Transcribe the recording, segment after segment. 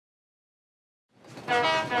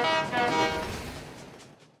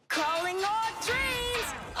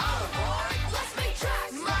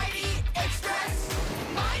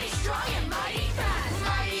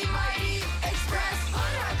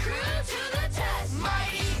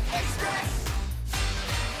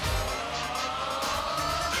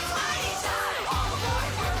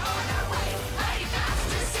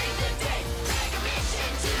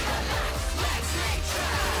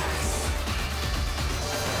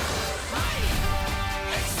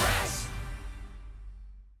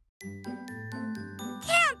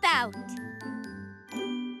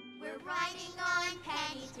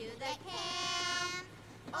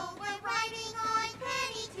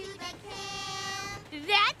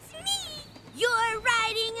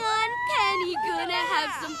gonna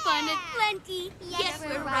have some fun at plenty. Yes,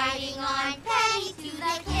 we're riding on Penny to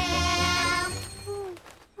the camp.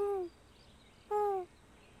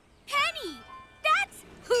 Penny! That's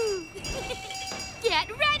who! Get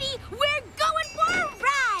ready! We're going for a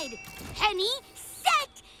ride! Penny,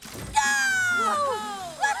 set, go!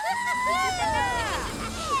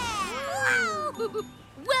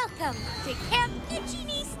 Welcome to Camp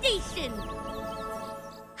Itchy Station.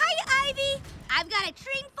 Hi, Ivy. I've got a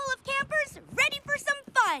train full of campers ready for some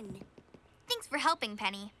fun. Thanks for helping,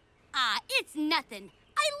 Penny. It's nothing.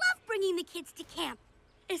 I love bringing the kids to camp,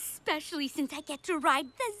 especially since I get to ride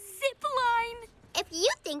the zip line. If you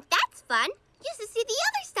think that's fun, you should see the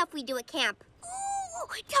other stuff we do at camp. Ooh,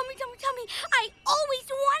 tell me. I always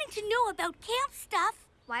wanted to know about camp stuff.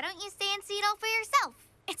 Why don't you stay and see it all for yourself?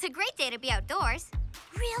 It's a great day to be outdoors.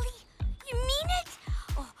 Really? You mean it?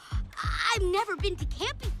 Oh, I've never been to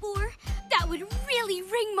camp before. That would really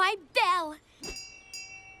ring my bell.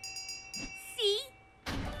 See?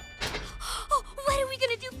 Oh, what are we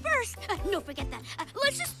gonna do first? No, forget that.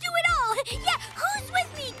 Let's just do it all. Yeah, who's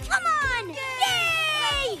with me? Come on!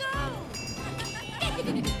 Yay! Let's go!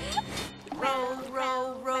 Row,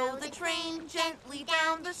 row, row the train gently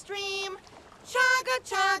down the stream. Chugga,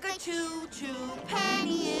 chugga, choo, choo,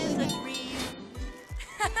 Penny is a dream.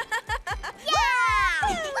 Yeah!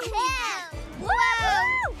 Whoa!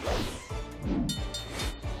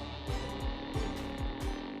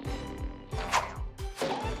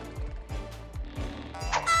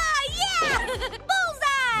 Yeah!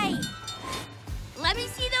 Bullseye! Let me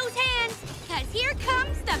see those hands, because here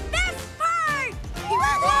comes the best part!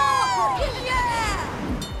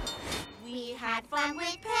 Yeah! We had fun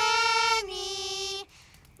with Penny.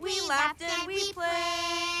 We laughed and we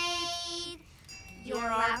played. You're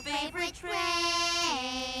our favorite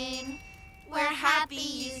train. We're happy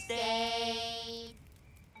you stayed.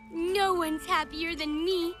 No one's happier than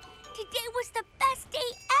me. Today was the best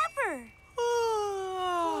day ever.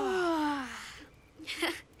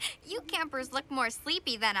 You campers look more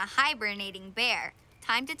sleepy than a hibernating bear.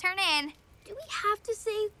 Time to turn in. Do we have to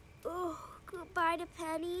say goodbye to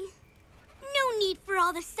Penny? No need for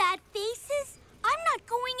all the sad faces. I'm not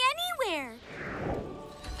going anywhere.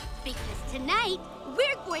 Because tonight,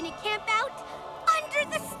 we're going to camp out under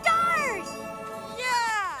the stars.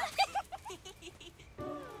 Yeah!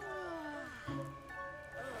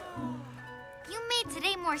 You made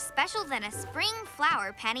today more special than a spring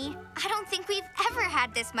flower, Penny. I don't think we've ever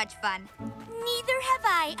had this much fun. Neither have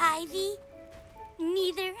I, Ivy.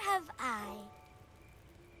 Neither have I.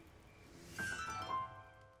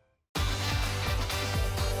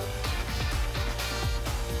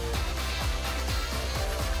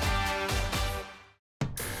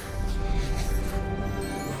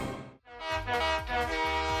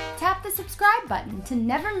 Tap the subscribe button to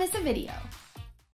never miss a video.